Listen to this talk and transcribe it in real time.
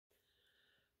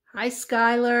Hi,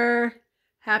 Skylar.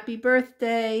 Happy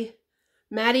birthday.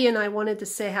 Maddie and I wanted to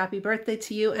say happy birthday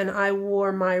to you, and I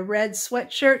wore my red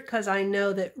sweatshirt because I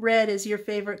know that red is your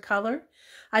favorite color.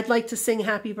 I'd like to sing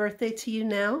happy birthday to you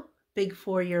now, big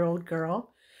 4-year-old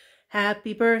girl.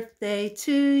 Happy birthday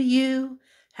to you.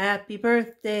 Happy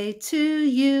birthday to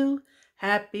you.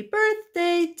 Happy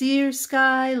birthday, dear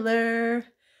Skylar.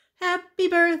 Happy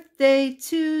birthday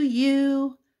to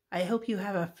you. I hope you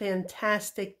have a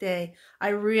fantastic day. I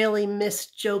really miss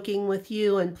joking with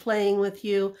you and playing with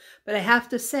you, but I have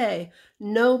to say,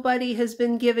 nobody has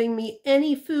been giving me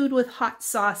any food with hot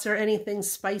sauce or anything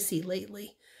spicy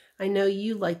lately. I know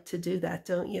you like to do that,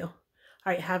 don't you? All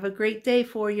right, have a great day,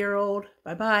 4-year-old.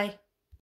 Bye-bye.